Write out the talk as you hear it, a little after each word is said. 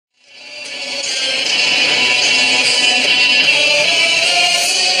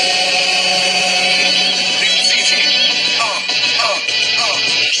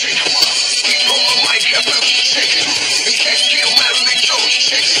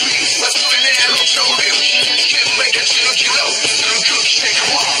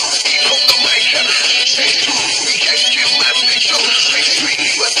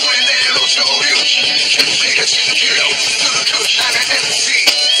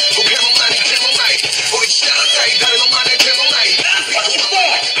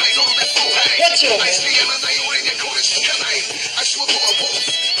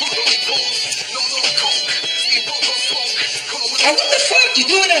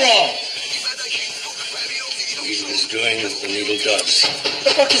doing as the needle does.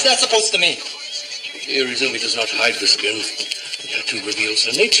 The fuck is that supposed to mean? Irezumi does not hide the skin. The tattoo reveals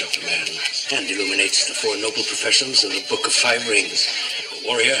the nature of the man and illuminates the four noble professions of the Book of Five Rings. The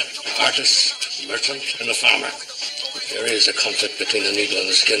warrior, the artist, the merchant, and the farmer. There is a conflict between the needle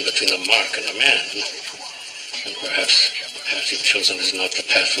and the skin, between the mark and the man. And perhaps the path you've chosen is not the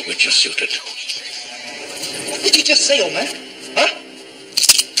path for which you're suited. What did you just say, old man? Huh?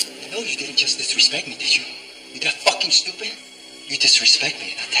 No, you didn't just disrespect me, did you? You that fucking stupid? You disrespect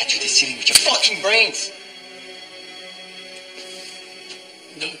me and I tattoo the ceiling with your fucking brains.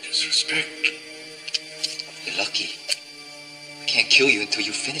 No disrespect. You're lucky. I can't kill you until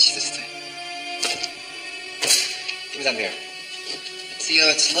you finish this thing. Give me that mirror. Let's see how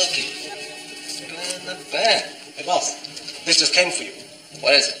it's looking. Not bad. Hey, boss. This just came for you.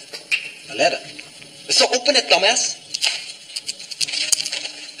 What is it? A letter. So open it, dumbass.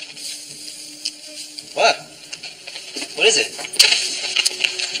 What? What is it?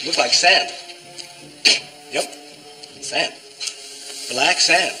 Look like sand. Yep. Sand. Black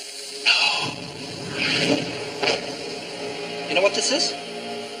sand. You know what this is?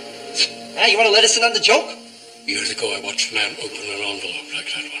 Ah, you want to let us in on the joke? Years ago, I watched a man open an envelope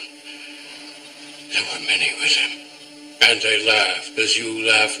like that one. There were many with him. And they laughed as you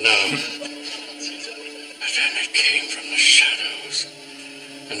laugh now. But then it came from the shadows.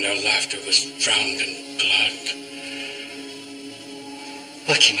 And their laughter was drowned in blood.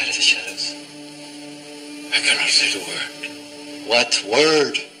 What came out of the shadows? I cannot say the word. What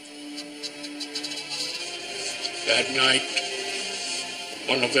word? That night,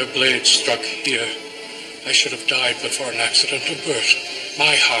 one of their blades struck here. I should have died before an accident of birth.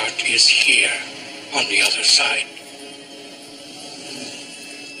 My heart is here, on the other side.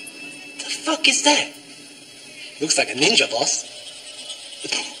 The fuck is that? Looks like a ninja, boss.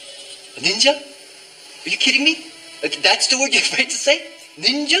 A ninja? Are you kidding me? That's the word you're afraid to say?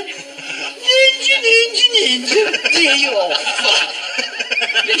 Ninja? Ninja. Yeah, you all fuck.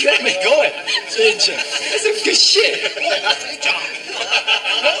 You got me going. Ninja. That's some good shit.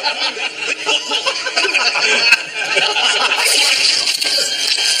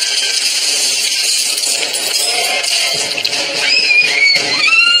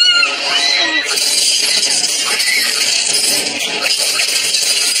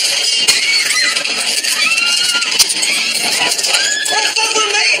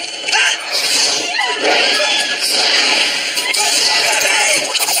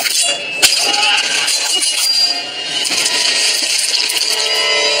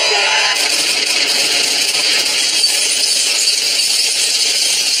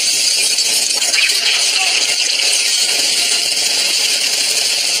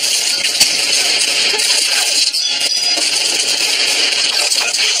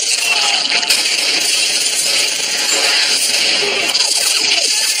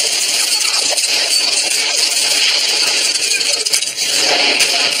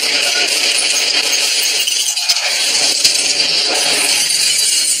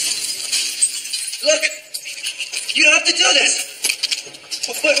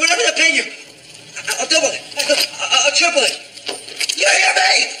 Whatever they pay you, I'll double it. I'll triple it. You hear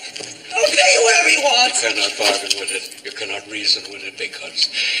me? I'll pay you whatever you want. You cannot bargain with it. You cannot reason with it because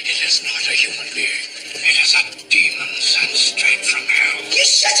it is not a human being. It is a demon sent straight from hell. You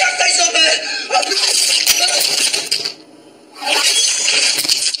shut your face, old man!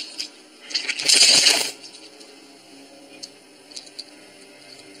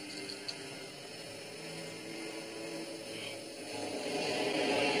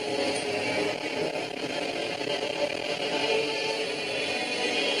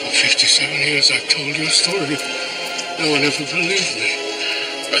 For 57 years I've told your story. No one ever believed me.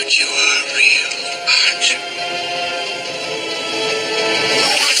 But you are real, aren't you?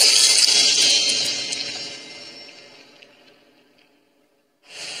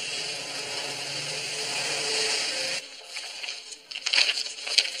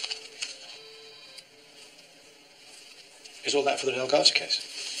 Is all that for the Delgado case?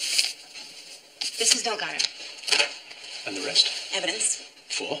 This is Delgado. And the rest? Evidence.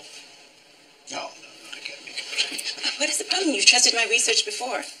 For? No, again, please. What is the problem? You've trusted my research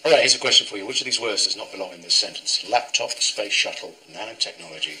before. All right, here's a question for you. Which of these words does not belong in this sentence? Laptop, space shuttle,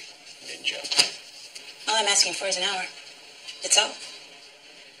 nanotechnology, ninja. All I'm asking for is an hour. That's all.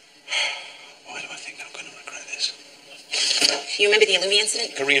 Why do I think I'm going to regret this? You remember the Illumi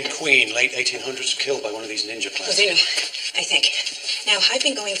incident? Korean queen, late 1800s, killed by one of these ninja clans. Uzuno, I think. Now, I've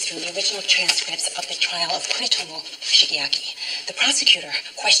been going through the original transcripts of the trial of Kunitomo Shigeaki. The prosecutor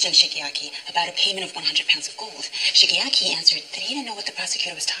questioned Shigeaki about a payment of 100 pounds of gold. Shigeaki answered that he didn't know what the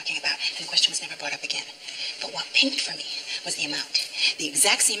prosecutor was talking about, and the question was never brought up again. But what pinked for me was the amount. The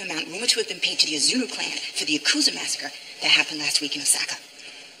exact same amount rumored to have been paid to the Azunu clan for the Yakuza massacre that happened last week in Osaka.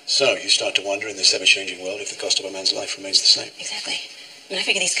 So, you start to wonder in this ever-changing world if the cost of a man's life remains the same. Exactly. I mean, I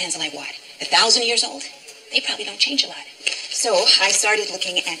figure these clans are like, what, 1,000 years old? They probably don't change a lot. So I started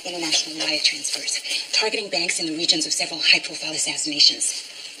looking at international wire transfers, targeting banks in the regions of several high-profile assassinations.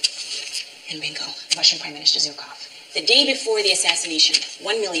 And bingo, Russian Prime Minister Zhukov. The day before the assassination,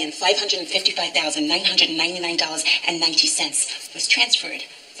 $1,555,999.90 was transferred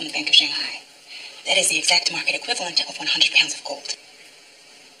from the Bank of Shanghai. That is the exact market equivalent of 100 pounds of gold.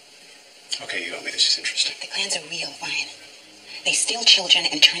 Okay, you got me. This is interesting. The clans are real, Ryan. They steal children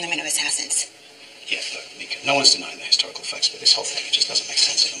and turn them into assassins. Yeah, look, Mika, no one's denying the historical facts, but this whole thing, it just doesn't make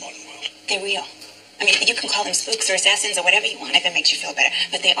sense in the modern world. They're real. I mean, you can call them spooks or assassins or whatever you want if it makes you feel better,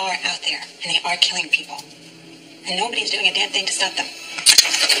 but they are out there, and they are killing people. And nobody's doing a damn thing to stop them.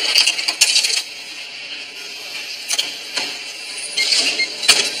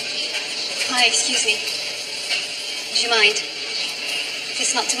 Hi, excuse me. Would you mind? If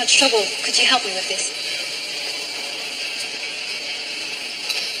it's not too much trouble, could you help me with this?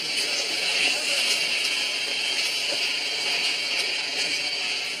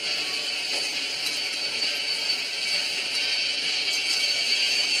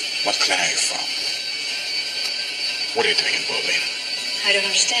 What clan are you from? What are you doing in Berlin? I don't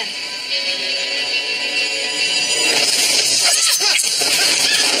understand.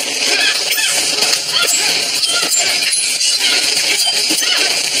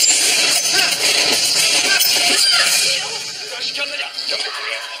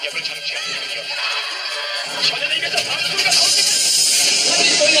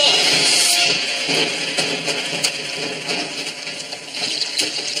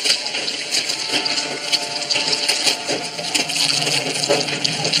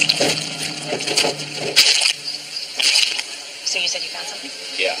 So you said you found something?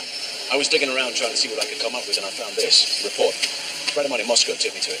 Yeah. I was digging around trying to see what I could come up with, and I found this report. A friend of mine in Moscow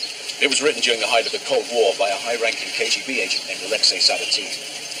tipped me to it. It was written during the height of the Cold War by a high-ranking KGB agent named Alexei Sabatin.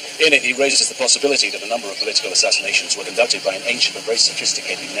 In it, he raises the possibility that a number of political assassinations were conducted by an ancient but very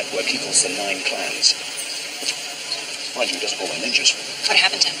sophisticated network he calls the 9 clans. Mind you, he doesn't call them ninjas. What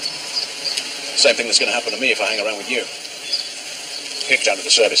happened to him? Same thing that's going to happen to me if I hang around with you. Kicked out of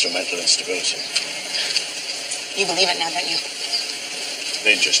the service for mental instability. You believe it now, don't you?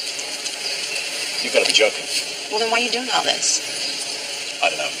 Ninjas. You've got to be joking. Well, then why are you doing all this? I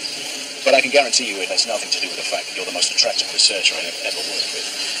don't know. But I can guarantee you it has nothing to do with the fact that you're the most attractive researcher I have ever worked with.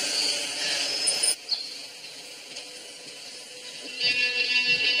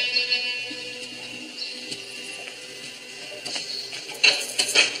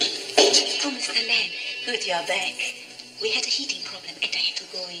 Oh, Mr. Len, good you're back. We had a heating problem and I had to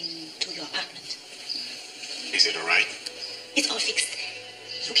go into your apartment. Is it all right? It's all fixed.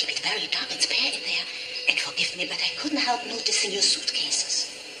 You keep it very dark and spare in there. And forgive me, but I couldn't help noticing your suitcases.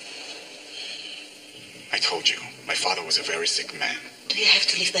 I told you, my father was a very sick man. Do you have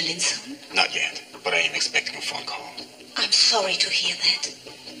to leave Berlin soon? Not yet, but I am expecting a phone call. I'm sorry to hear that.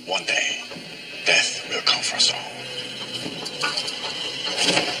 One day, death will come for us all.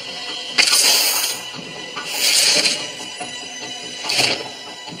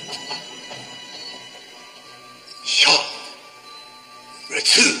 Sha,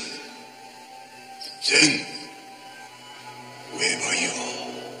 Retsu, Zen, wherever you are,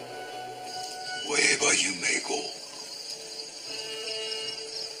 wherever you may go,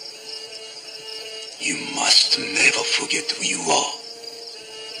 you must never forget who you are,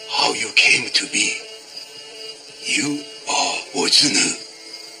 how you came to be. You are Ozunu.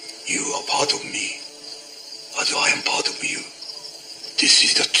 You are part of me, as I am part of you. This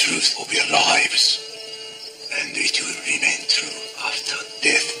is the truth of your lives, and it will remain true after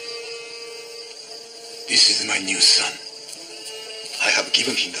death. This is my new son. I have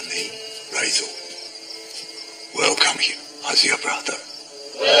given him the name Raizo. Welcome him as your brother.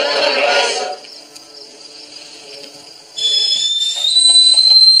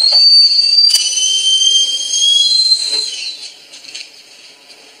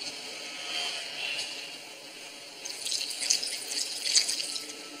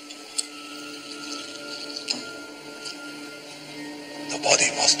 The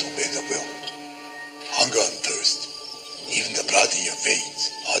body must obey the will. Hunger and thirst, even the blood in your veins,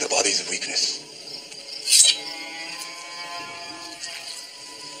 are the body's weakness.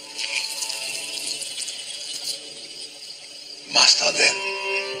 Master them,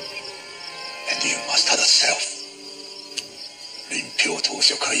 and you master the self. Rinpyo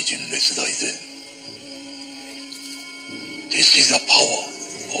Tosho Kaijin Retsurai Zen. This is the power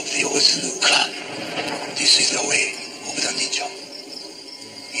of the Ozunu clan. This is the way of the ninja.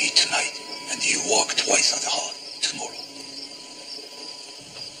 Eat tonight, and you work twice as hard tomorrow.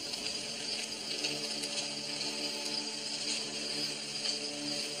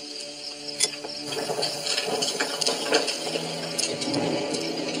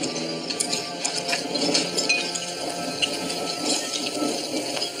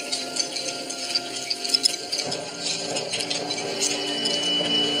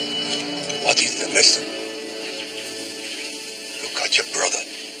 What is the lesson? Look at your brother.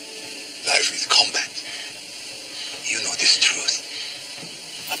 Life is combat. You know this truth.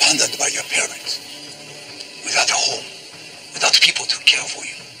 Abandoned by your parents. Without a home. Without people to care for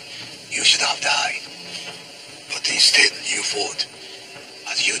you. You should have died. But instead, you fought.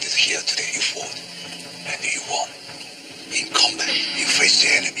 As you did here today, you fought. And you won. In combat, you face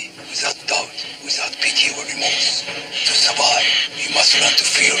the enemy without doubt, without pity or remorse. To survive, you must learn to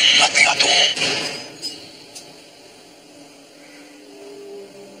fear nothing at all.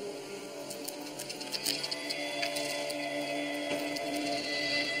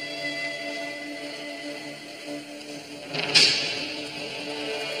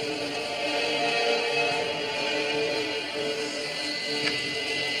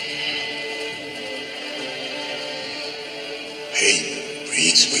 Pain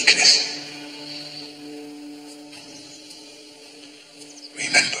breeds weakness.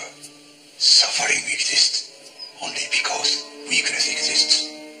 Remember, suffering exists only because weakness exists.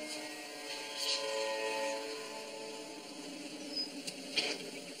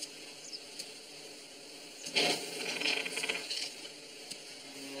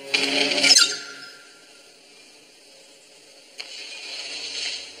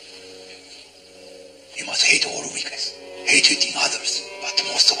 You must hate all weakness. Hate it in others, but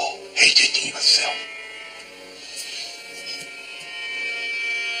most of all, hate it in yourself.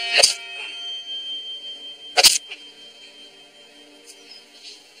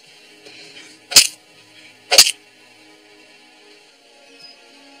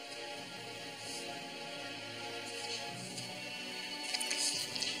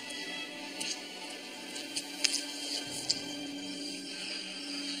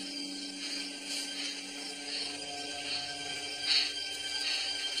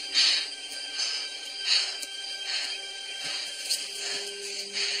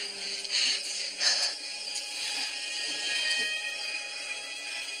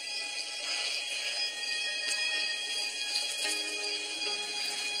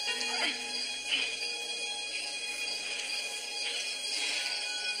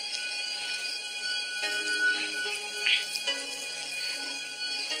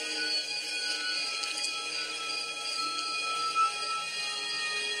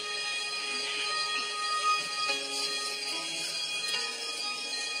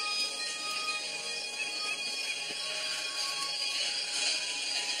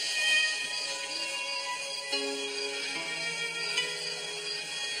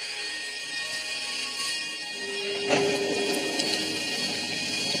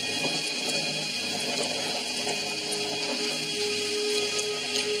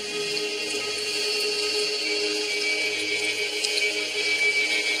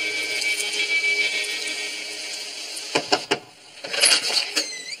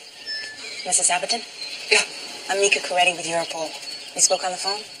 Mrs. Aberton? Yeah. I'm Mika Coretti with Europol. We spoke on the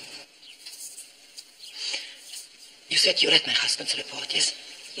phone? You said you read my husband's report, yes?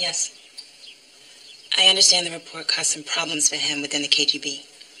 Yes. I understand the report caused some problems for him within the KGB.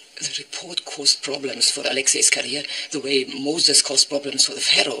 The report caused problems for Alexei's career the way Moses caused problems for the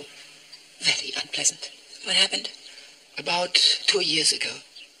Pharaoh. Very unpleasant. What happened? About 2 years ago,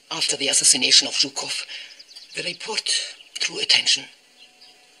 after the assassination of Zhukov, the report drew attention.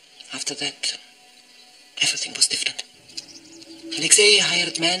 After that, everything was different. Alexei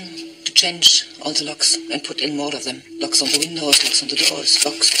hired men to change all the locks and put in more of them. Locks on the windows, locks on the doors,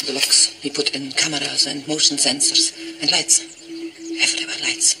 locks on the locks. He put in cameras and motion sensors and lights. Everywhere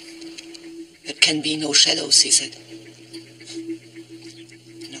lights. There can be no shadows, he said.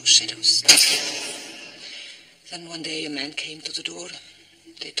 No shadows. Then one day a man came to the door.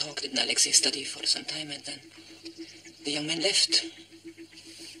 They talked in Alexei's study for some time, and then the young man left.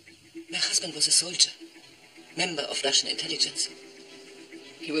 My husband was a soldier, member of Russian intelligence.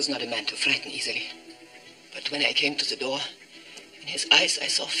 He was not a man to frighten easily. But when I came to the door, in his eyes I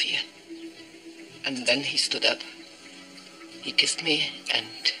saw fear. And then he stood up. He kissed me and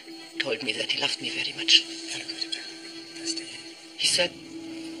told me that he loved me very much. He said,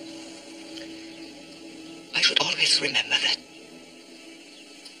 I should always remember that.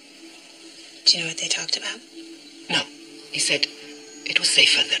 Do you know what they talked about? No, he said it was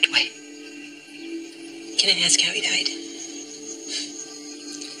safer that way. Can I ask how he died?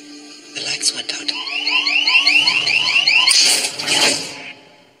 The lights went out.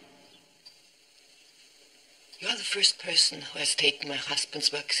 You are the first person who has taken my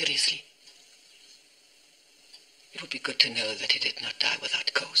husband's work seriously. It would be good to know that he did not die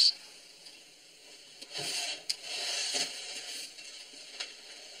without cause.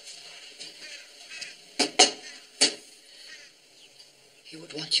 He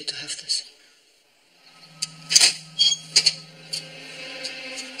would want you to have this.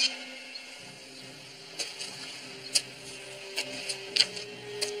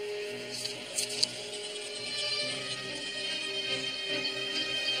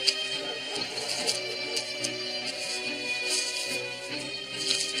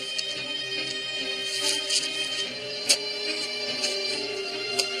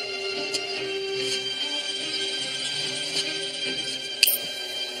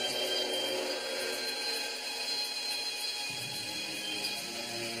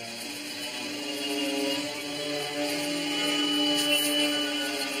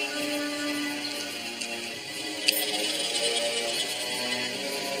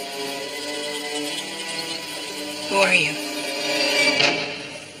 Who are you?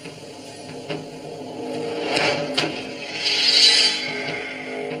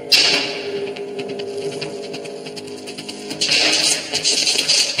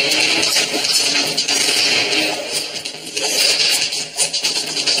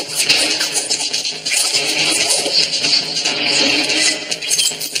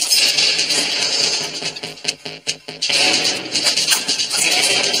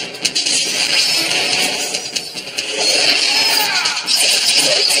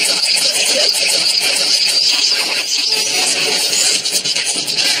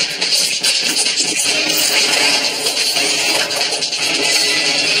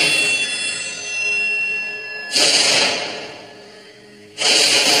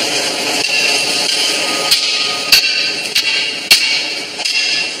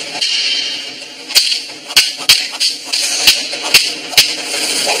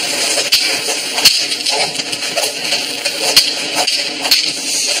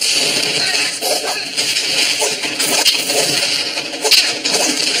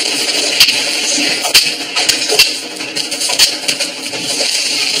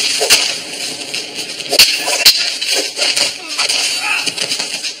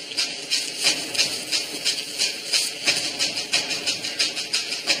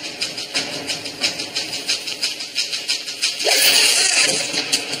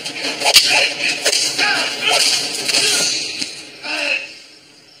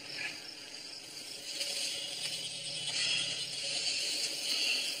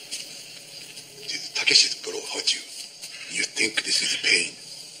 Takeshi's blow hurt you. You think this is pain.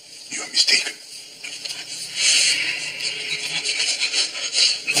 You are mistaken.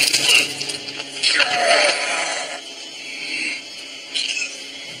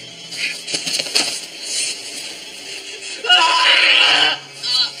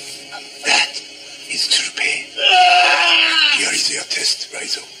 That is true pain. Here is your test,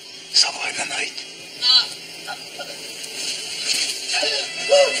 Raizo. Survive the night.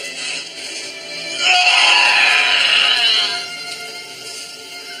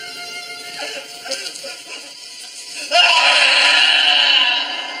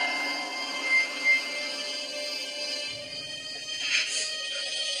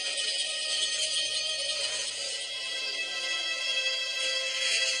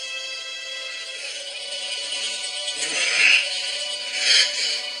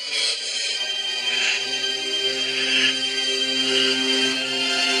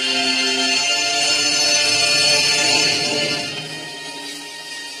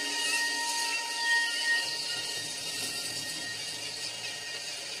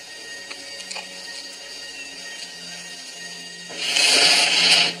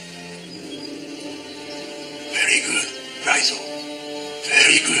 Very good, Raizo.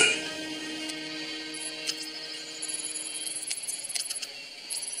 Very good.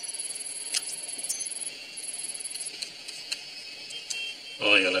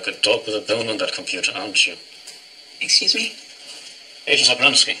 Oh, you're like a dog with a bone on that computer, aren't you? Excuse me? Agent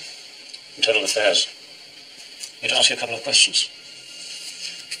Zabransky, Internal Affairs. Need to ask you a couple of questions.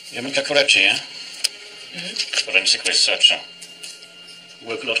 You're Milka Korechi, yeah? Forensic researcher.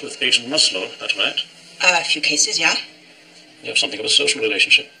 Work a lot with Agent Maslow, that right? A few cases, yeah. You have something of a social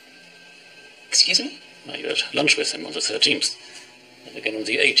relationship. Excuse me? Now, you had lunch with him on the 13th, and again on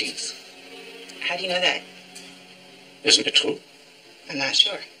the 18th. How do you know that? Isn't it true? I'm not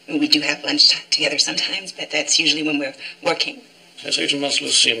sure. We do have lunch together sometimes, but that's usually when we're working. Has Agent Maslow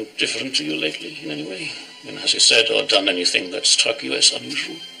seemed different to you lately in any way? I mean, has he said or done anything that struck you as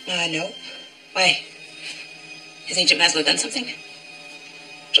unusual? No. Why? Has Agent Maslow done something?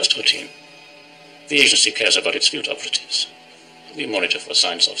 Just routine. The agency cares about its field operatives. We monitor for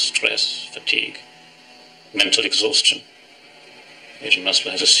signs of stress, fatigue, mental exhaustion. Agent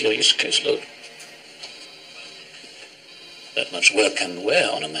Maslow has a serious caseload. That much work can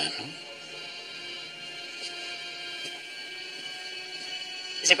wear on a man, huh?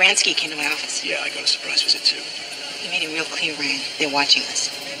 Zabransky came to my office. Yeah, I got a surprise visit too. He made it real clear, Ryan. They're watching us.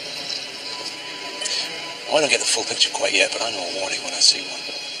 I don't get the full picture quite yet, but I know a warning when I see one.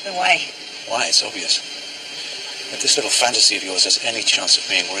 But why? Why? It's obvious. If this little fantasy of yours has any chance of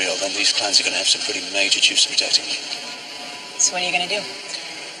being real, then these plans are going to have some pretty major chiefs protecting you. So what are you going to do?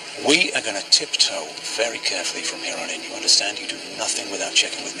 We are going to tiptoe very carefully from here on in. You understand? You do nothing without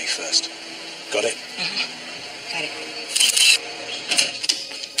checking with me first. Got it? Mm-hmm. Got it.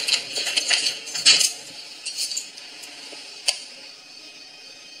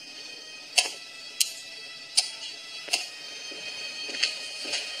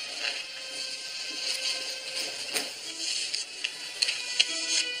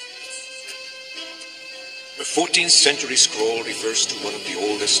 The 14th century scroll refers to one of the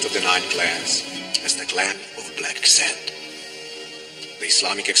oldest of the 9 clans as the clan of Black Sand. The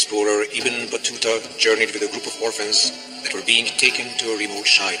Islamic explorer Ibn Battuta journeyed with a group of orphans that were being taken to a remote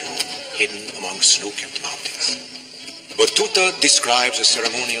hideout hidden among snow-capped mountains. Battuta describes a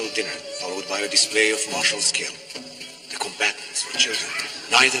ceremonial dinner followed by a display of martial skill. The combatants were children,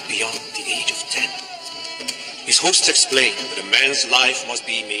 neither beyond the age of 10. His hosts explained that a man's life must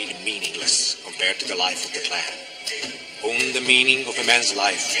be made meaningless compared to the life of the clan. Own the meaning of a man's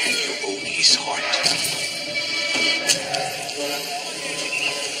life, and you own his heart.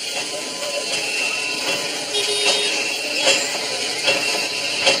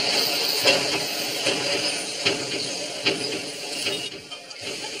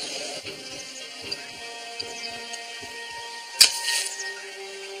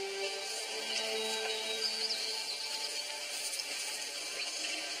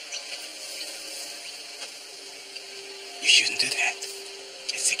 You shouldn't do that.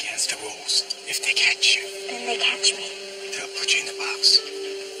 It's against the rules. If they catch you, Then they catch me. they'll put you in the box.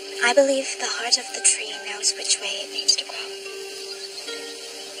 I believe the heart of the tree knows which way it needs to grow.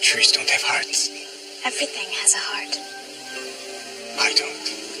 Trees don't have hearts. Everything has a heart. I don't.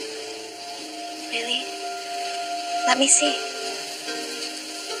 Really? Let me see.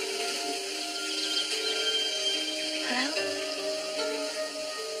 Hello?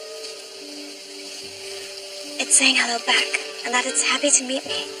 It's saying hello back, and that it's happy to meet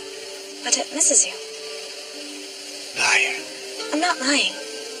me. But it misses you. Liar. I'm not lying.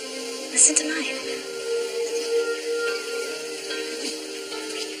 Listen to mine.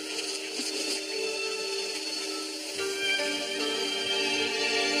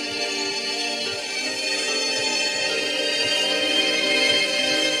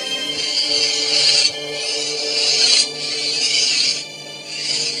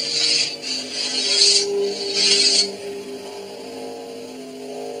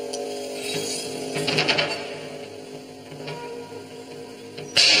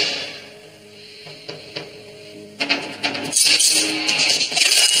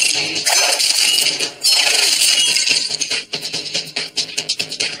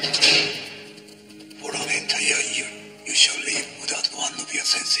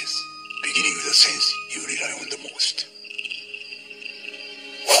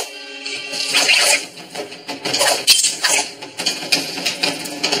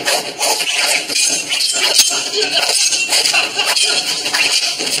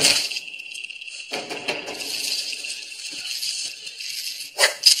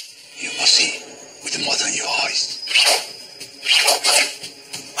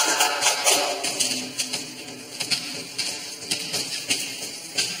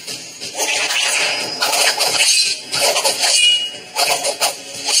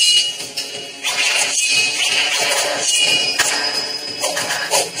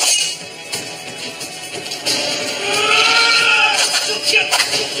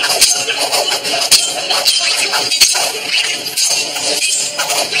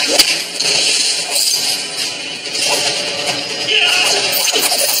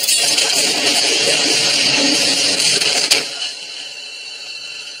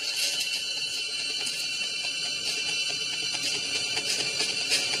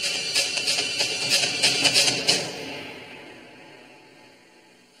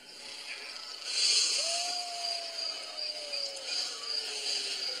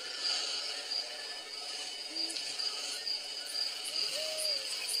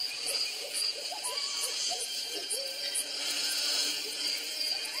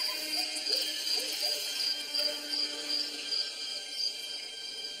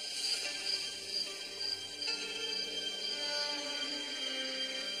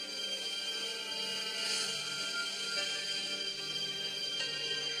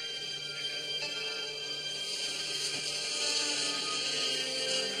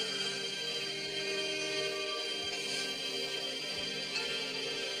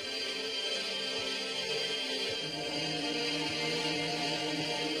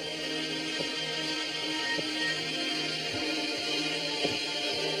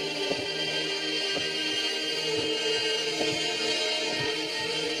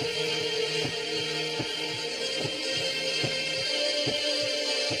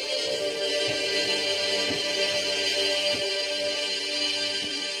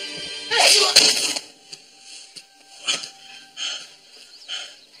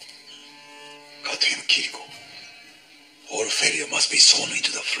 Kiriko. All failure must be sown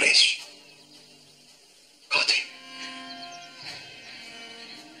into the flesh. Cut him.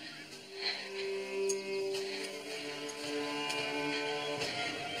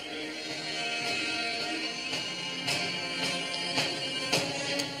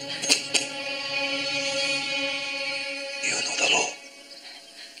 You know the law.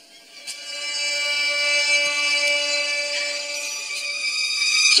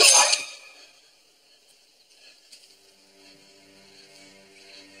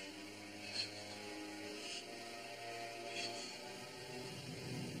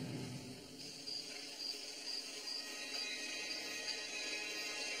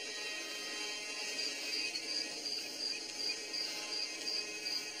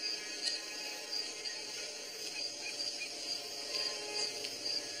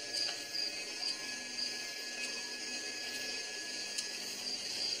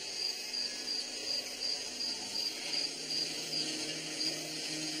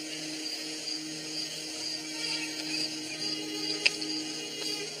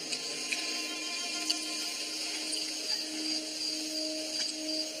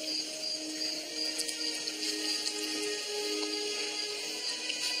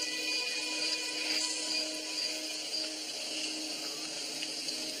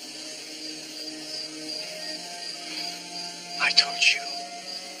 I told you.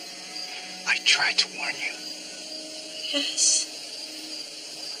 I tried to warn you. Yes,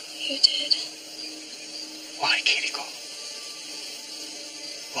 you did. Why, Kiriko?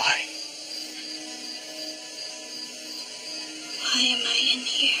 Why? Why am I in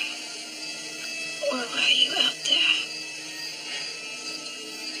here? Or were you out there?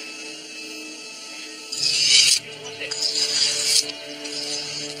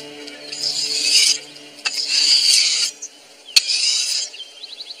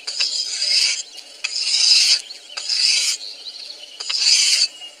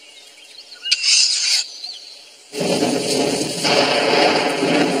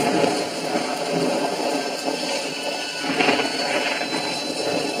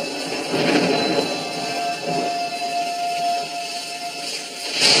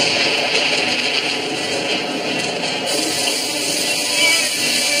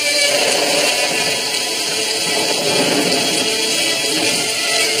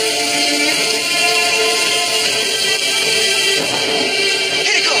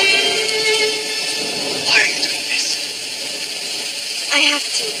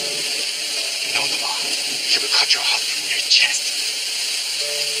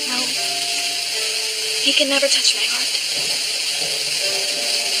 He can never touch my heart.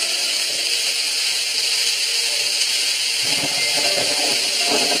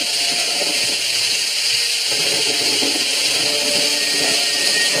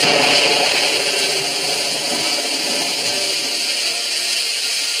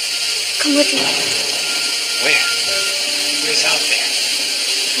 Come with me. Where? Where's out there?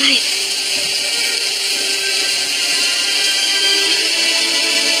 Night.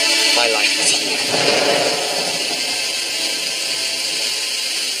 My life is here.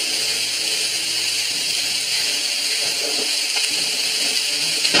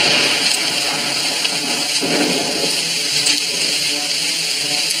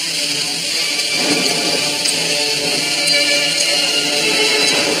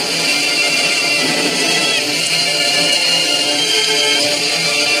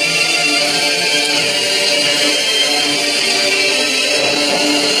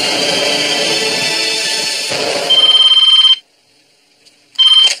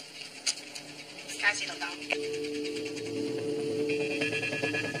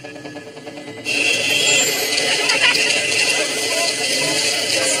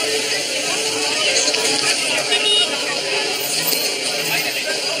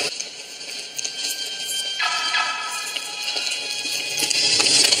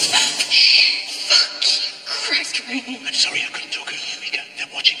 I'm sorry I couldn't talk earlier, Mika. They're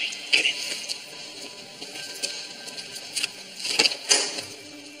watching me. Get in.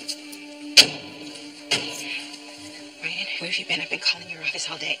 Ryan, where have you been? I've been calling your office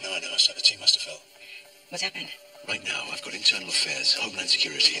all day. No, I know. So the team must have fell. What's happened? Right now, I've got internal affairs, Homeland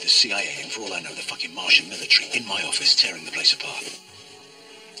Security, the CIA, and for all I know, the fucking Martian military in my office tearing the place apart.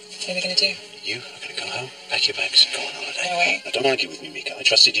 What are we going to do? You are going to come home, pack your bags, and go on holiday. No way. Now, don't argue with me, Mika. I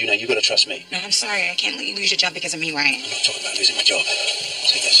trusted you. Now you got to trust me. No, I'm sorry. I can't let you lose your job because of me, Ryan. I'm not talking about losing my job.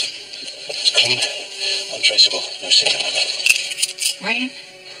 Take this. It's clean, untraceable, no serial number. Ryan?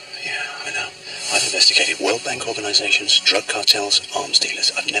 Yeah, I know. I've investigated World Bank organizations, drug cartels, arms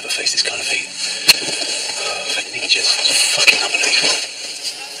dealers. I've never faced this kind of heat. For ninjas, it's fucking unbelievable.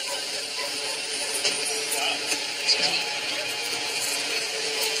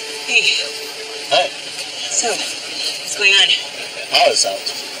 So, what's going on? Power's out.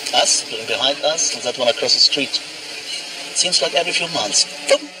 Us, looking behind us, and that one across the street. It seems like every few months,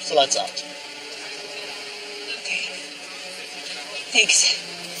 boom, the lights out. Okay. Thanks.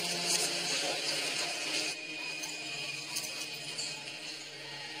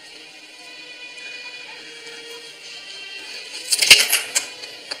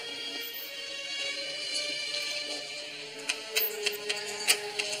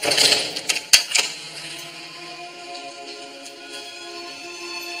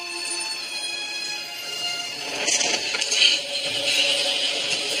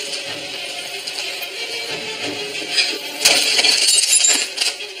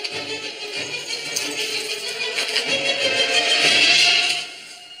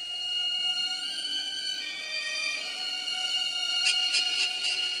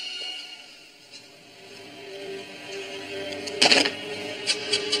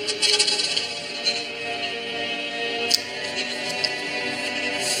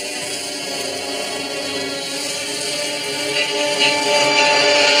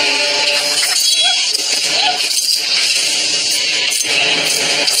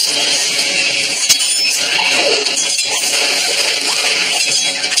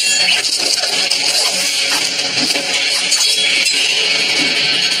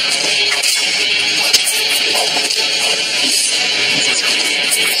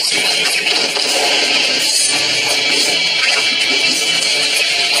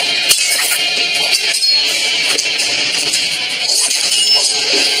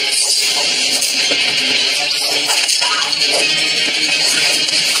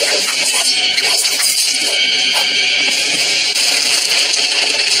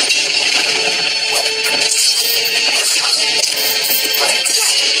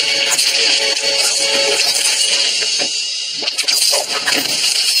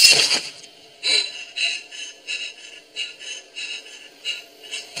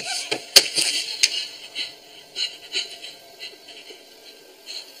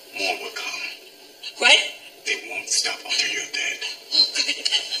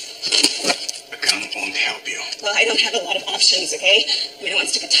 Okay? I mean, I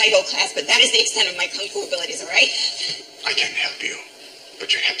once took a Taibo class, but that is the extent of my kung fu abilities, all right? I can help you,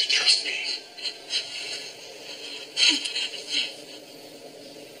 but you have to trust me.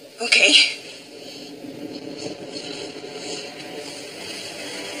 Okay.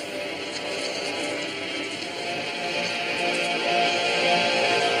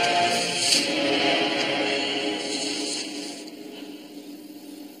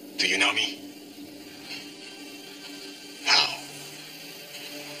 Do you know me? How?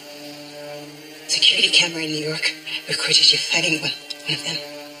 Security camera in New York recorded you fighting one of them.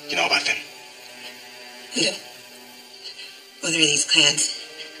 You know about them? No. Well, there are these clans.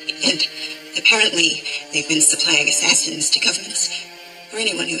 And apparently they've been supplying assassins to governments or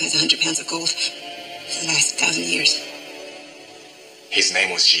anyone who has 100 pounds of gold for the last 1,000 years. His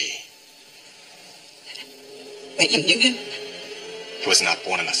name was G. But you knew him? He was not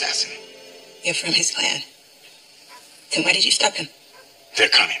born an assassin. You're from his clan. Then why did you stop him? They're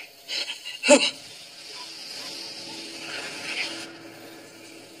coming. Who?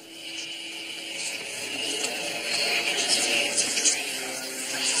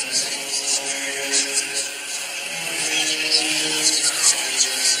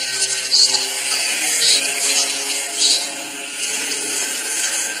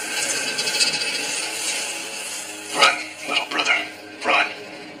 Run, little brother, run.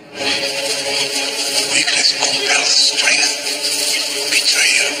 Weakness compels strength.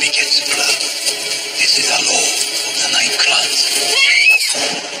 Betrayal begets blood. This is the law of the 9 clans.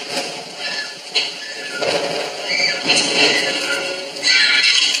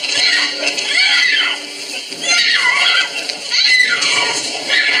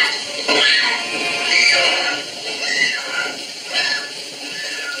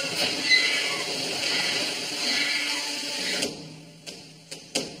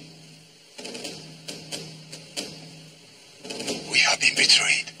 We have been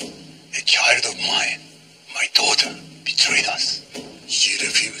betrayed. A child of mine, my daughter, betrayed us. She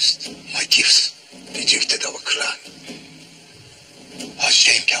refused my gifts, rejected our clan. Her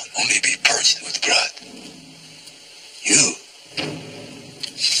shame can only be purged with blood. You,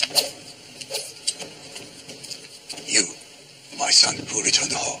 my son who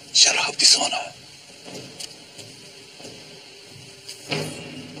returned home, shall have dishonor.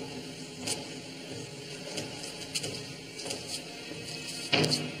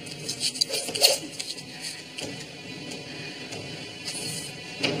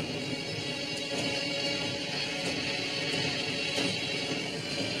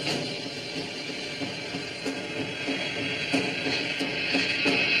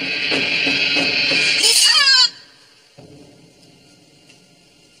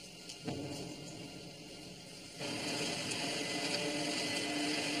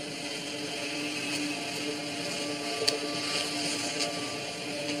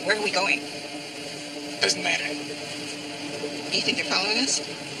 Where are we going? Doesn't matter. Do you think they're following us?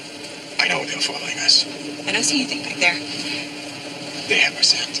 I know they're following us. I don't see anything back there. They have our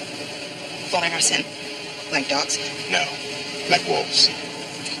scent. Following our scent? Like dogs? No, like wolves.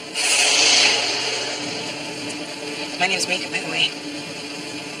 My name's Mika, by the way.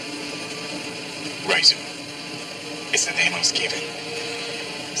 Raizu. It's the name I was given.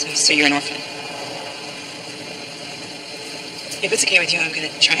 So you're an orphan? If it's okay with you, I'm gonna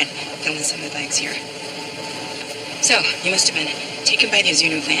try and fill in some of the blanks here. So, you must have been taken by the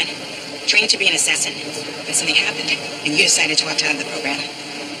Azunu clan, trained to be an assassin, but something happened, and you decided to opt out of the program.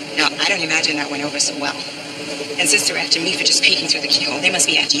 Now, I don't imagine that went over so well. And since they're after me for just peeking through the keyhole, they must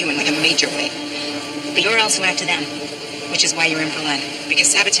be after you in like a major way. But you're also after them, which is why you're in Berlin, because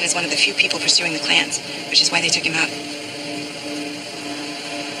Sabaton is one of the few people pursuing the clans, which is why they took him out.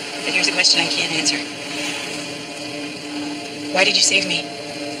 But here's a question I can't answer. Why did you save me? Your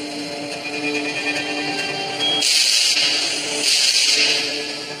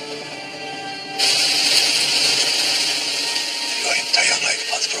entire life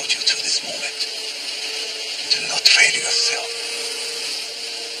has brought you to this moment. Do not fail yourself.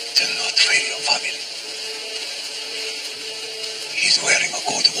 Do not fail your family. He's wearing a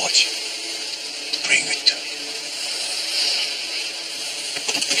gold watch. Bring it to me.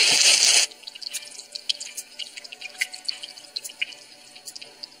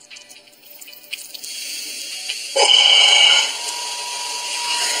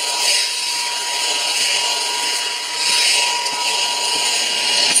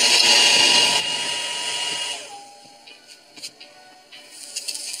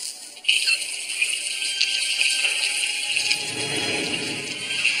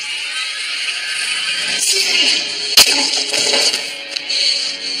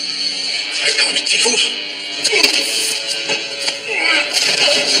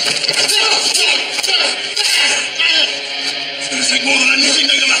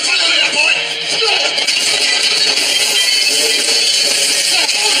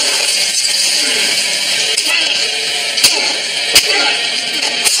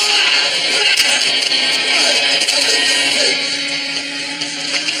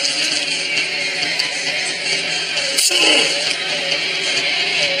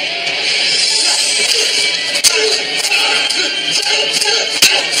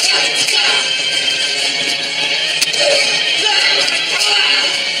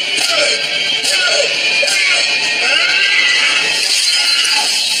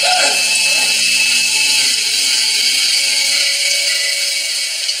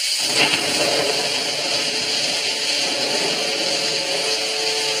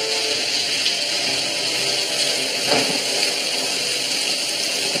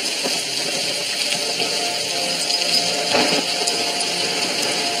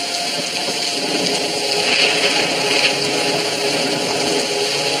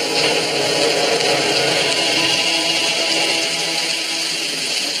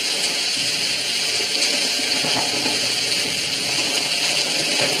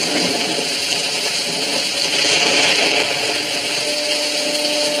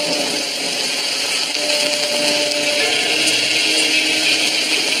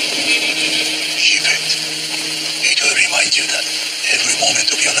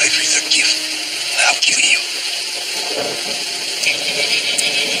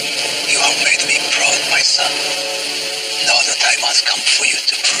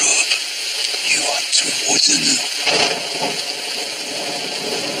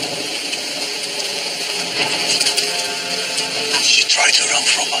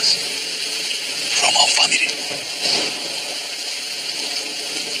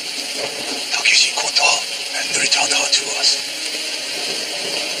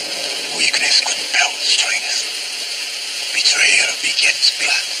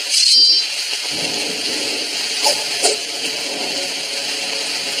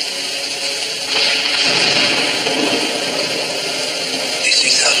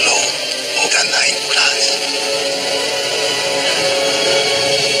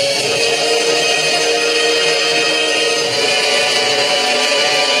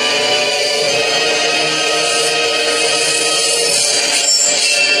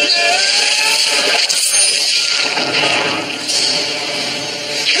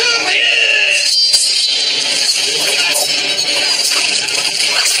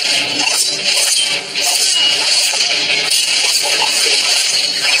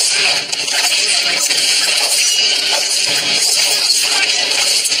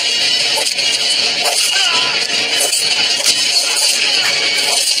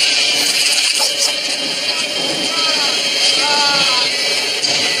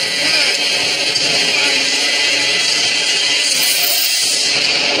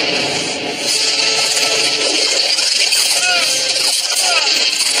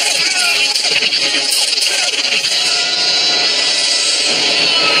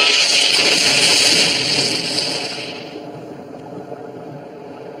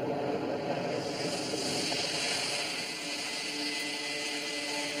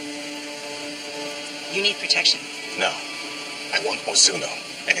 You need protection. No. I want Ozuno,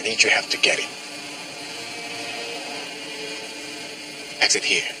 and I need your help to get him. Exit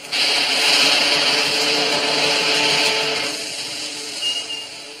here.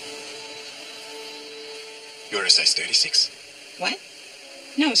 You're a size 36? What?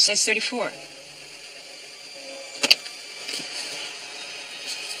 No, size 34.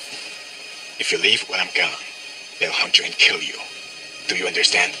 If you leave while I'm gone, they'll hunt you and kill you. Do you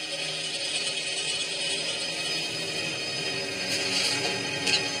understand?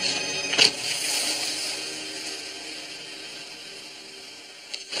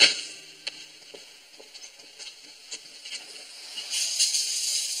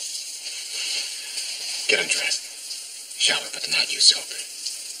 Get undressed. Shower, but not use soap.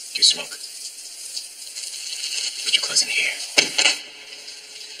 Do you smoke? Put your clothes in here.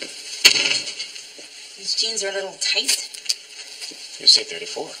 These jeans are a little tight. You say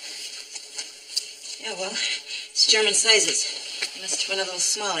 34. Yeah, well, it's German sizes. You must run a little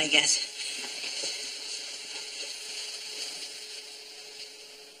small, I guess.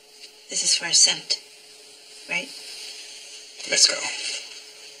 This is for a scent, right? Let's go.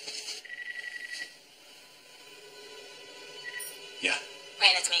 Yeah.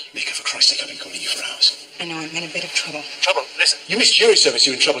 Ryan, it's me. Mika, for Christ's sake, I've been calling you for hours. I know, I'm in a bit of trouble. Trouble? Listen, you missed jury service,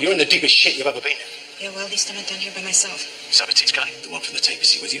 you're in trouble. You're in the deepest shit you've ever been in. Yeah, well, at least I'm not down here by myself. Sabatini's guy? The one from the tape,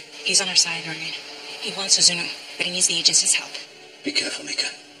 is he with you? He's on our side, Ryan. He wants Ozuno, but he needs the agency's help. Be careful, Mika.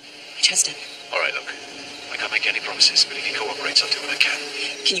 I trust him. All right, look. I can't make any promises, but if he cooperates, I'll do what I can.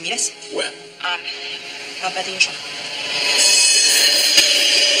 Can you meet us? Where? Out by the usual.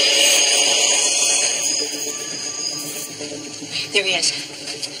 There he is.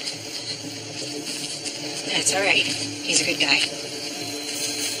 That's all right. He's a good guy.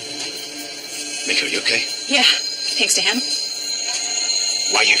 Mika, are you okay? Yeah, thanks to him.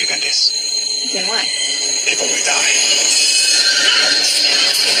 Why have you done this? Then what? People will die.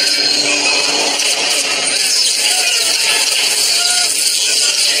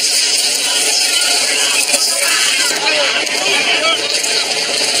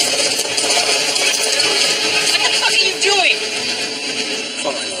 What the fuck are you doing?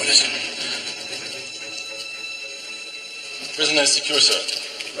 Following orders. Prisoner is secure, sir.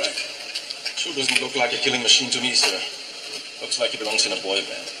 Right. Sure doesn't look like a killing machine to me, sir. Looks like he belongs in a boy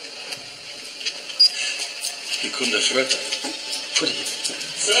band. You couldn't have heard that. Could he?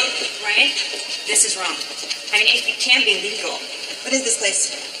 Sir? Ryan, this is wrong. I mean, it can't be legal. What is this place?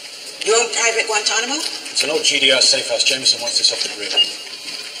 Your own private Guantanamo? It's an old GDR safe house. Jameson wants this off the grid.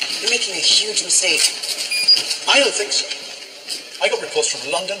 You're making a huge mistake. I don't think so. I got reports from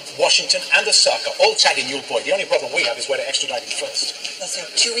London, Washington, and Osaka, all tagging your boy. The only problem we have is where to extradite him first. Well, so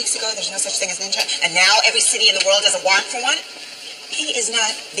 2 weeks ago, there's no such thing as ninja, and now every city in the world has a warrant for one? He is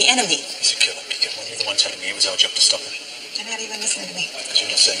not the enemy. He's a killer, Mika. Well, you're the one telling me it was our job to stop him. You're not even listening to me. Because you're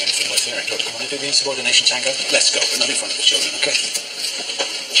not saying anything worth hearing. Look, come on, do the insubordination tango. Let's go, but not in front of the children, okay?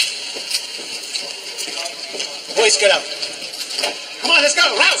 Boys, get out. Come on, let's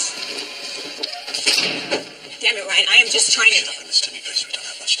go. Rouse! Damn it, Ryan, I am just trying to... Shut up and listen to me, please. We don't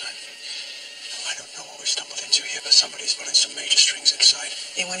have much time. I don't know what we stumbled into here, but somebody's pulling some major strings inside.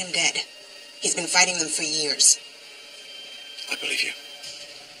 They want him dead. He's been fighting them for years. I believe you.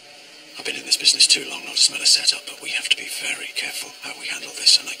 I've been in this business too long not to smell a setup, but we have to be very careful how we handle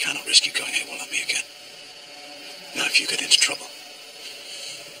this, and I cannot risk you going AWOL on me again. Now, if you get into trouble,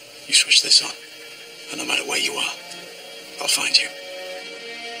 you switch this on, and no matter where you are, I'll find you.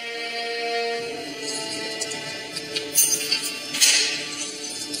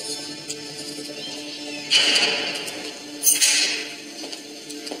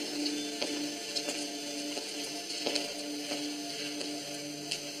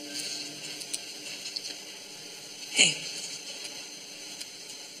 Hey.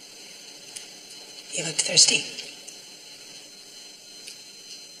 You look thirsty.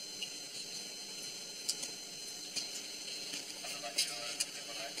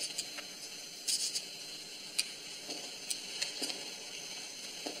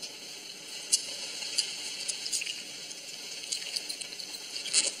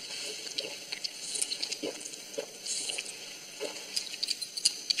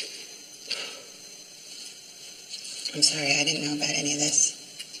 I'm sorry, I didn't know about any of this.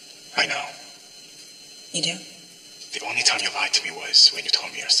 I know. You do? The only time you lied to me was when you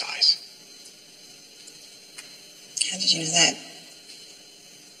told me your size. How did you know that?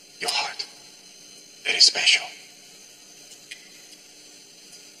 Your heart. It is special.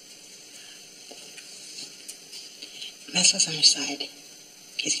 Meslo's on your side.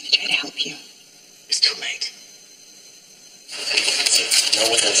 He's going to try to help you. It's too late. No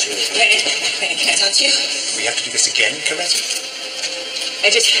one knows who. Hey. Can I talk to you? We have to do this again, Caressa?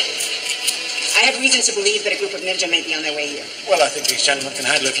 I have reason to believe that a group of ninja may be on their way here. Well, I think these gentlemen can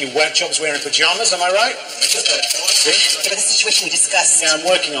handle a few whack jobs wearing pajamas, am I right? See? There was a situation we discussed. Yeah, I'm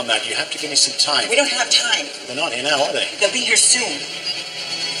working on that. You have to give me some time. We don't have time. They're not here now, are they? They'll be here soon.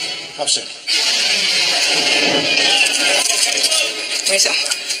 How soon? Where's up?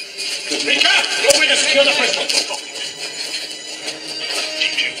 Rika, go in and secure the crystal.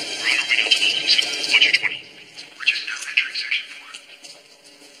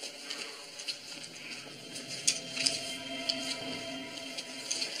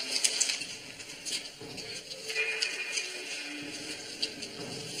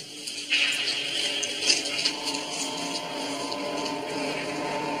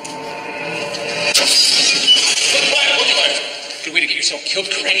 Killed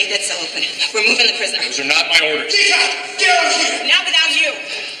Ready, that's all open. We're moving the prisoner. Those are not my orders. Get out of here! Not without you.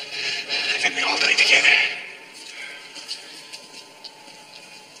 I think we all die together.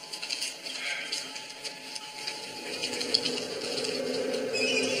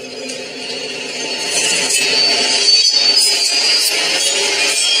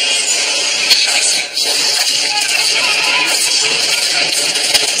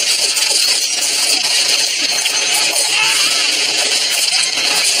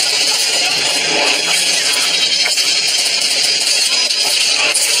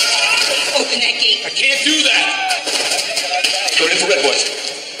 Open that gate. I can't do that. Go into Redwoods.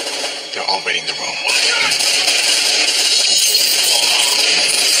 They're all waiting in the room.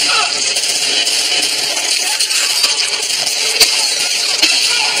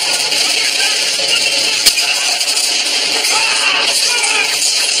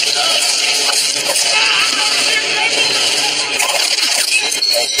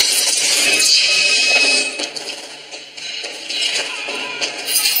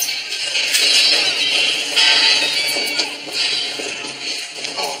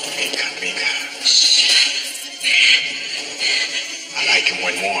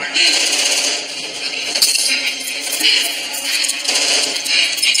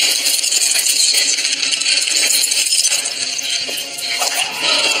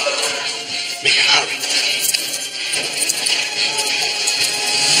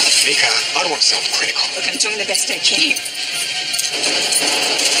 I don't want to sound critical. Look, I'm doing the best I can.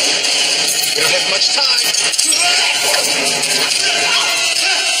 We don't have much time.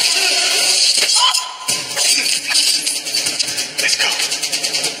 Let's go.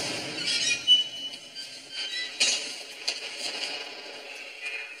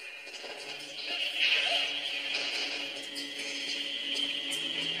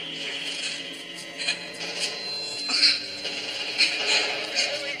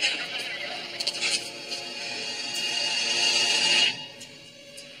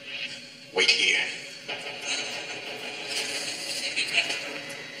 Wait here.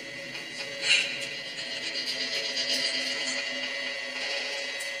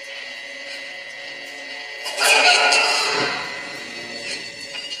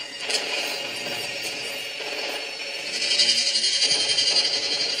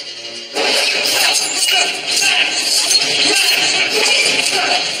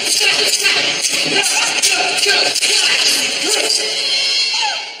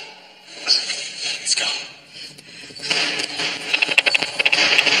 Let's go.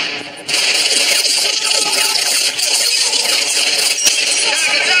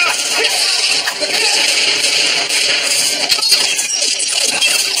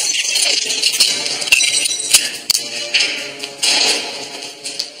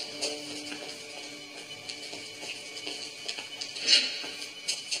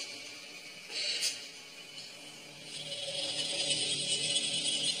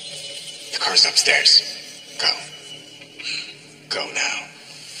 The car's upstairs. Go. Go now.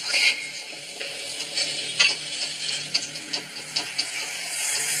 Okay.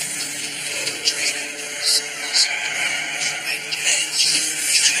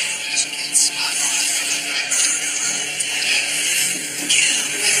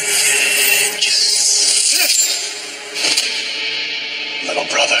 Little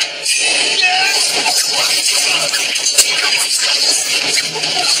brother.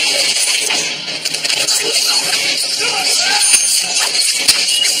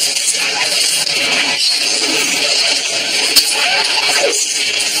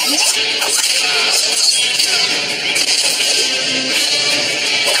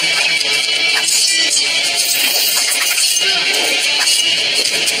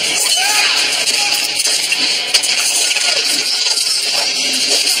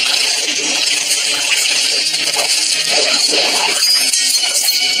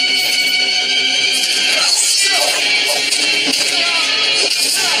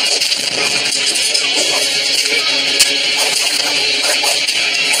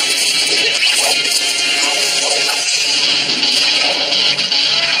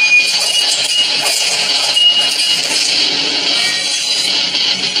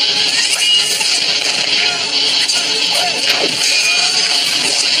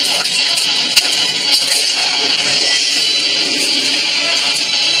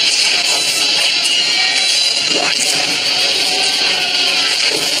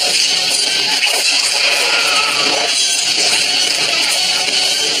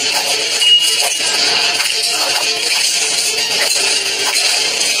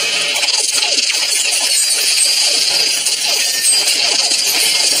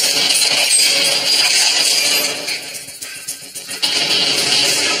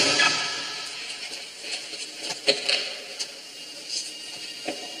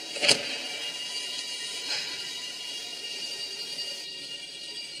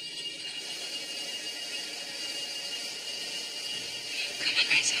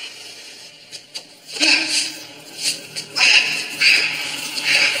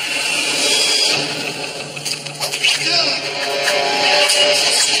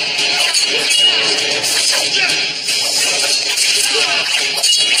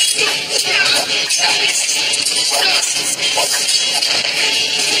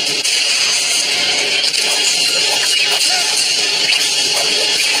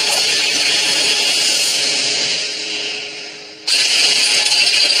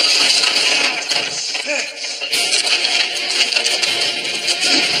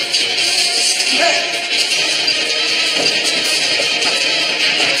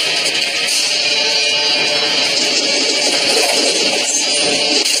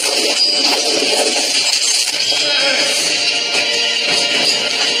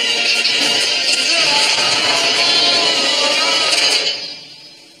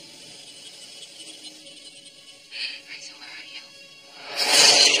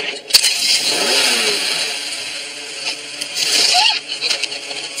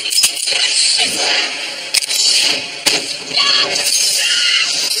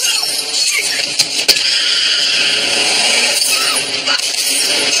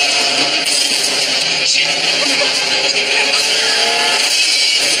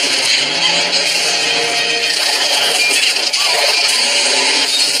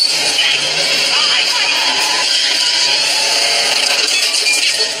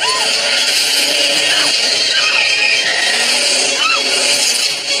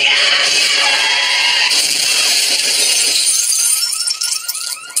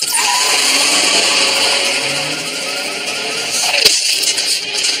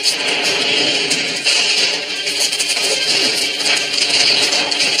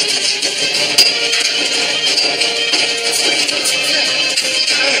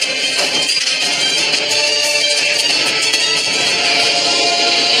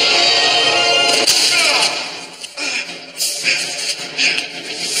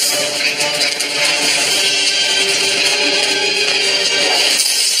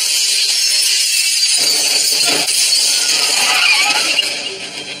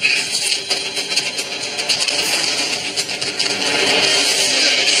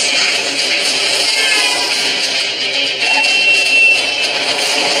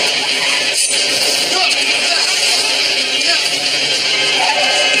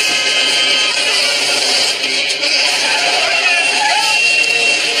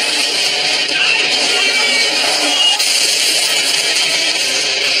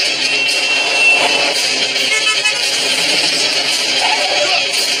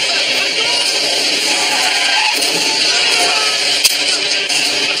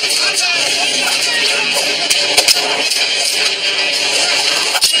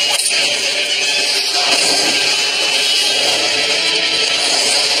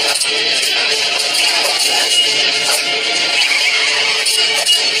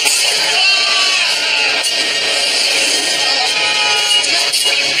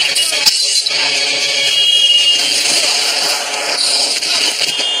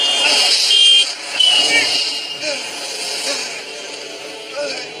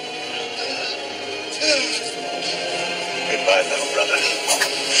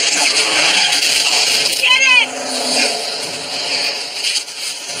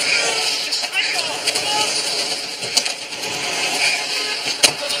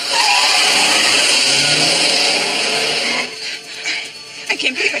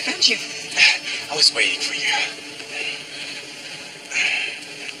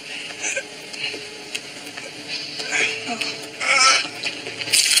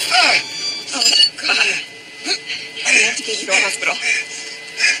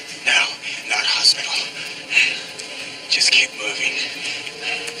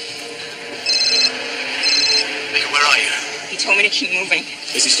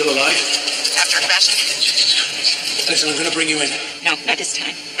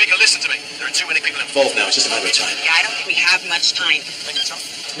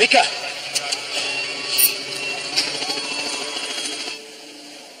 Mika!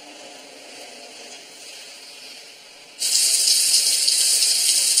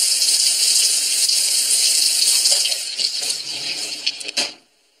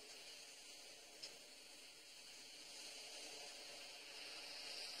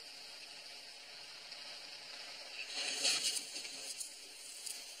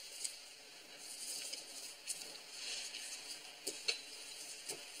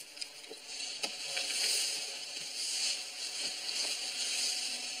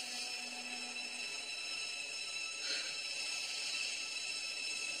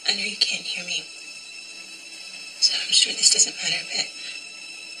 I know you can't hear me, so I'm sure this doesn't matter, but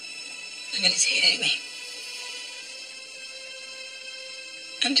I'm going to say it anyway.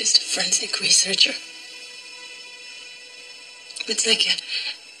 I'm just a forensic researcher. It's like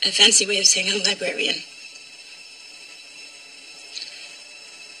a fancy way of saying I'm a librarian.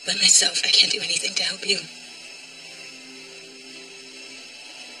 But myself, I can't do anything to help you.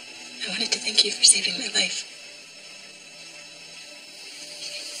 wanted to thank you for saving my life.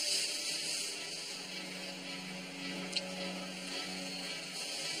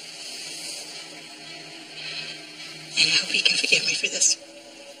 And I hope you can forgive me for this.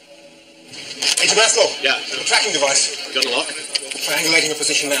 Agent Maslow. Yeah. The tracking device. Got a lock? Triangulating a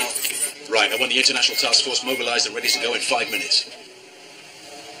position now. Right, I want the International Task Force mobilized and ready to go in 5 minutes.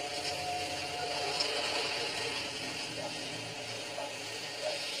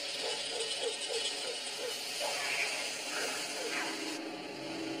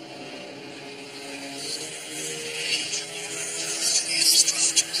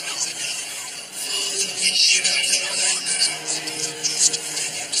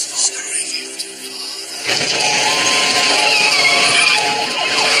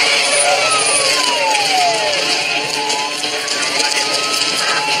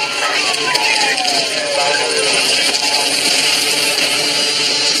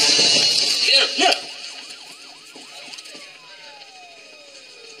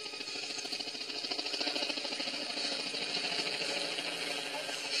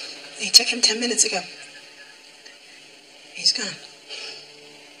 They took him 10 minutes ago. He's gone.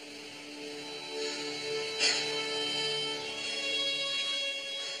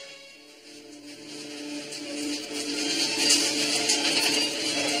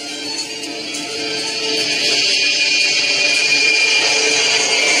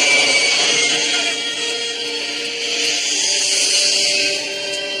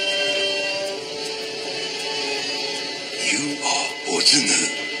 You are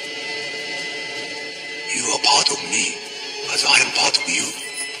Ozunu. You are part of me, as I am part of you.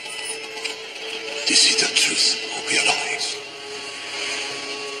 This is the truth of your lives.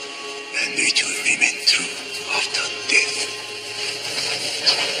 And it will remain true after death.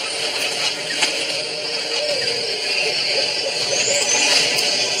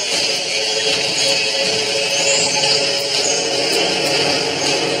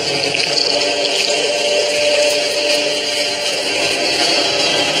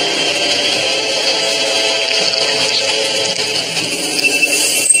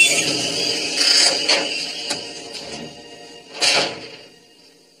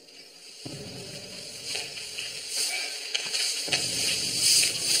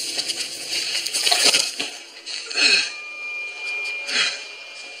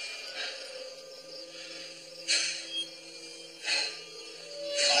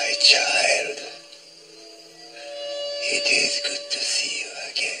 My child, it is good to see you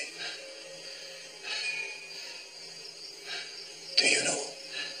again. Do you know,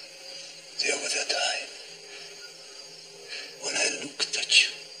 there was a time when I looked at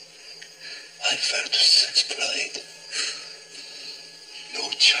you, I felt such pride. No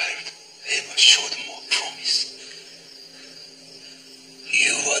child ever showed more promise.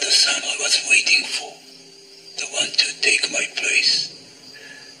 You are the son I was waiting for, the one to take my place.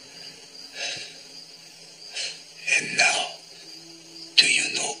 And now, do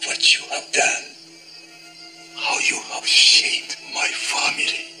you know what you have done? How you have shaped my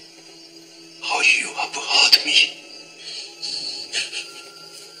family? How you have hurt me?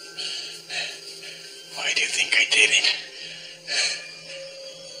 Why do you think I did it?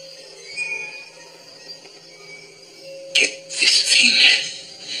 Get this thing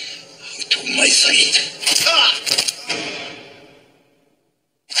out of my sight.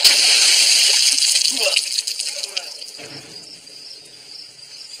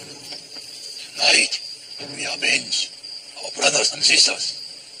 Tonight, we avenge our brothers and sisters.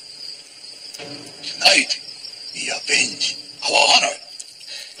 Tonight, we avenge our honor.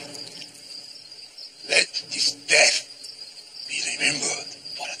 Let this death be remembered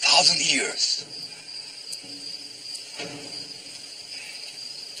for 1,000 years.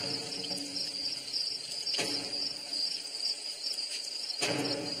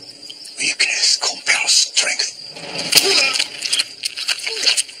 Weakness compels strength.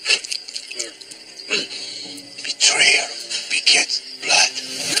 Betrayal begets blood.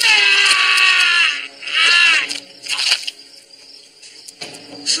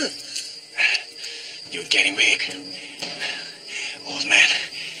 You're getting big, old man.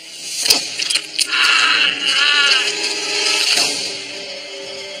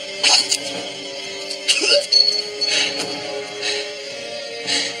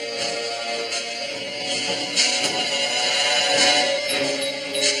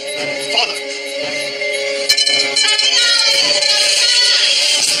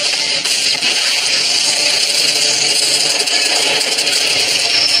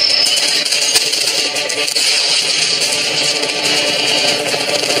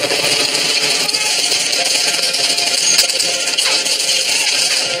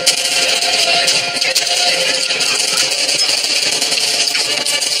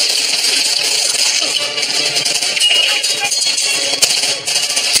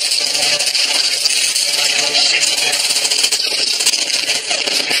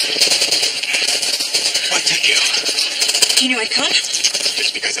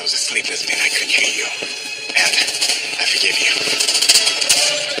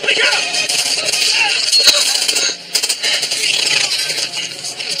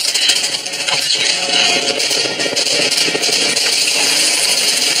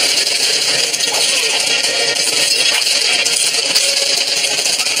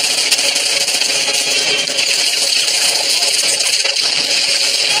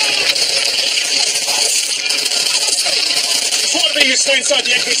 stay inside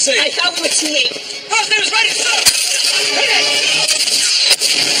the exit C. I thought we were teammates. First name is ready, stop!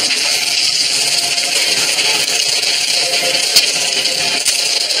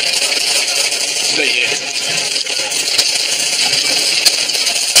 Stay here.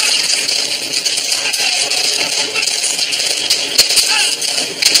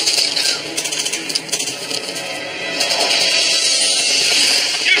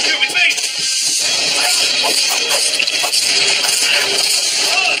 You two with me!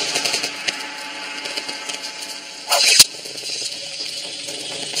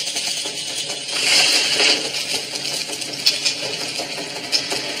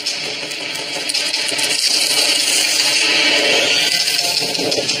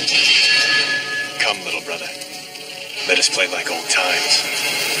 Come, little brother. Let us play like old times.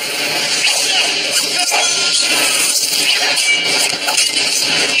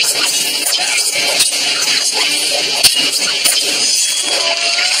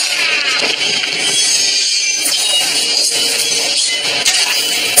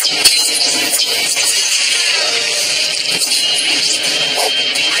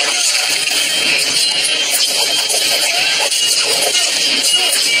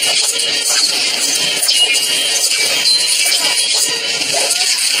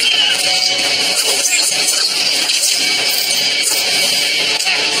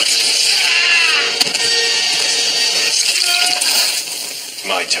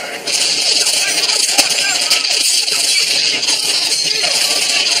 My turn.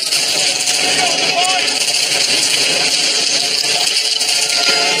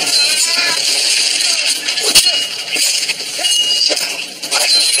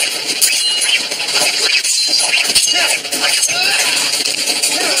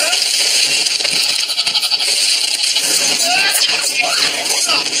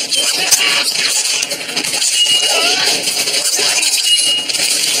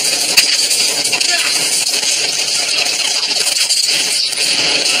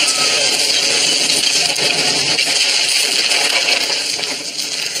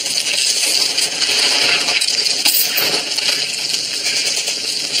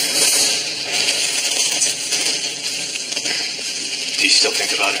 Do you still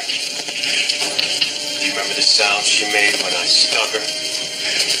think about her? Do you remember the sound she made when I stuck her?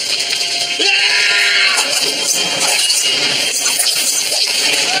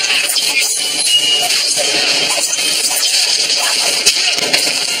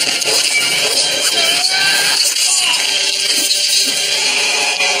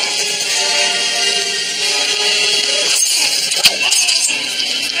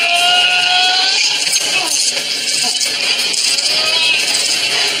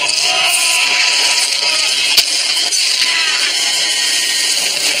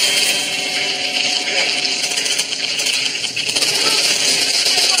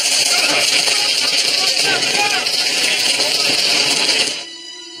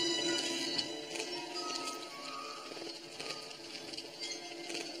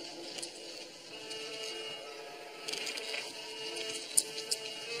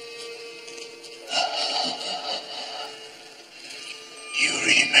 You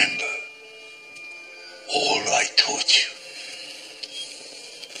remember all I taught you.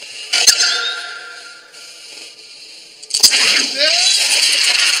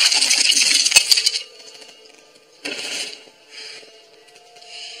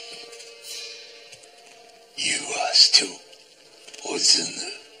 You are still Ozuna.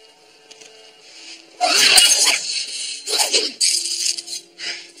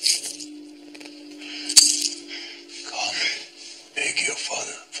 Come, beg your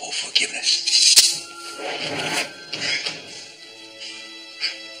father for forgiveness.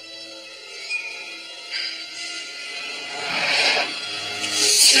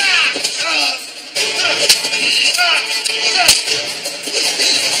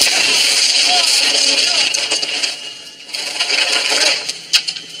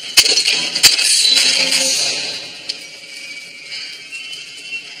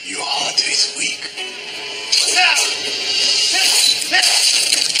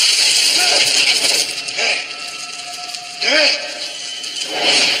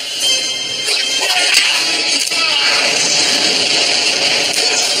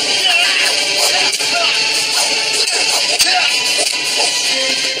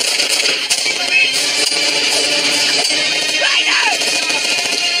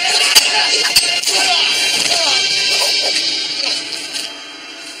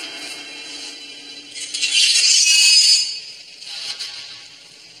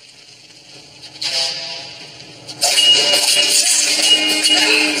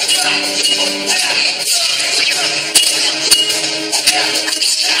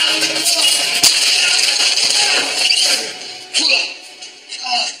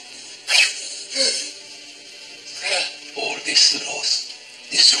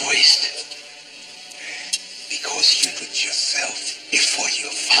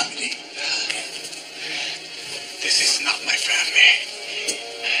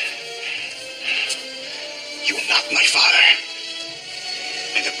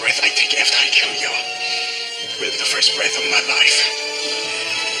 first breath of my life.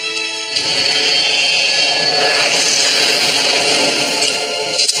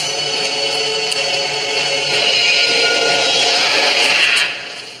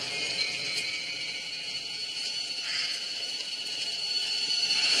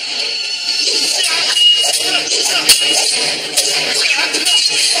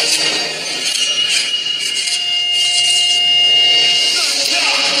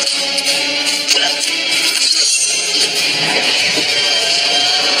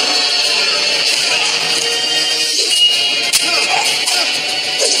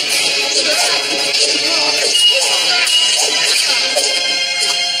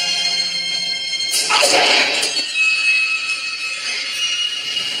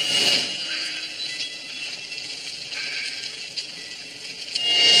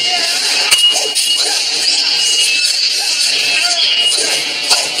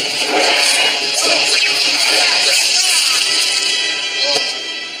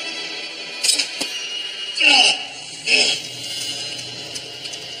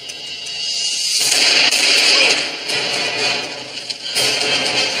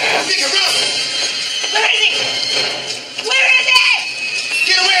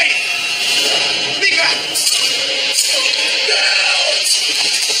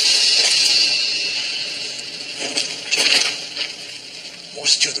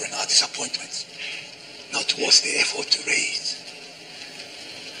 Most children are disappointments, not worth the effort to raise.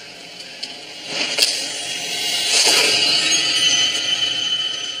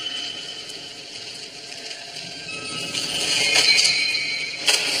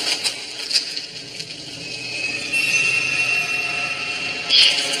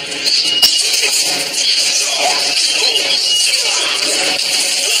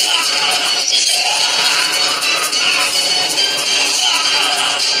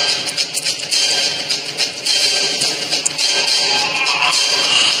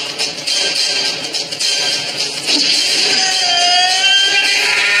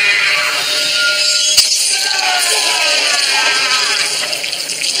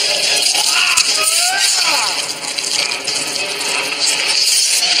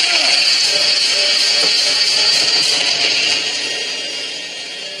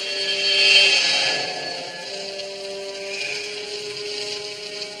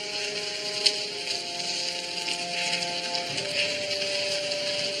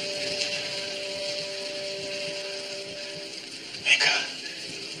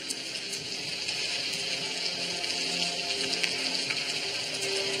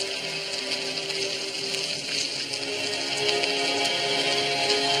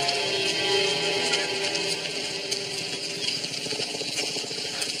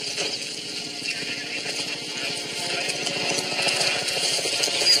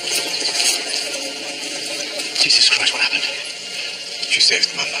 Jesus Christ, what happened? She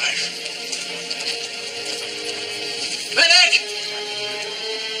saved my life. Medic!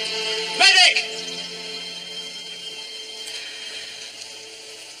 Medic!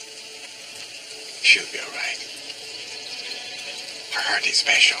 She'll be all right. Her heart is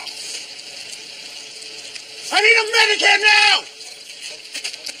special. I need a medic here now!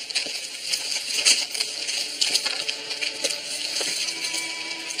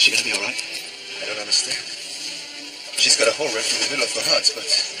 Is she gonna be all right? I don't understand. She's got a hole right through the middle of the heart, but...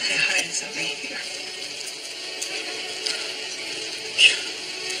 Her heart is over here.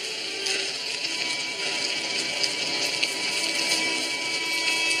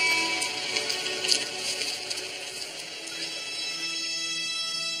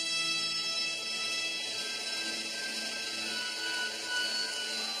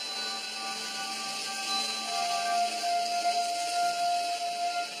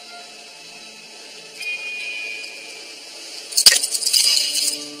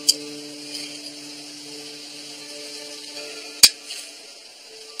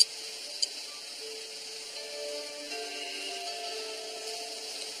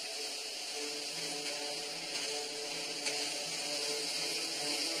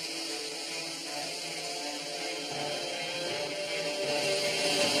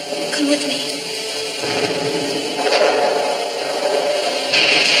 Come with me.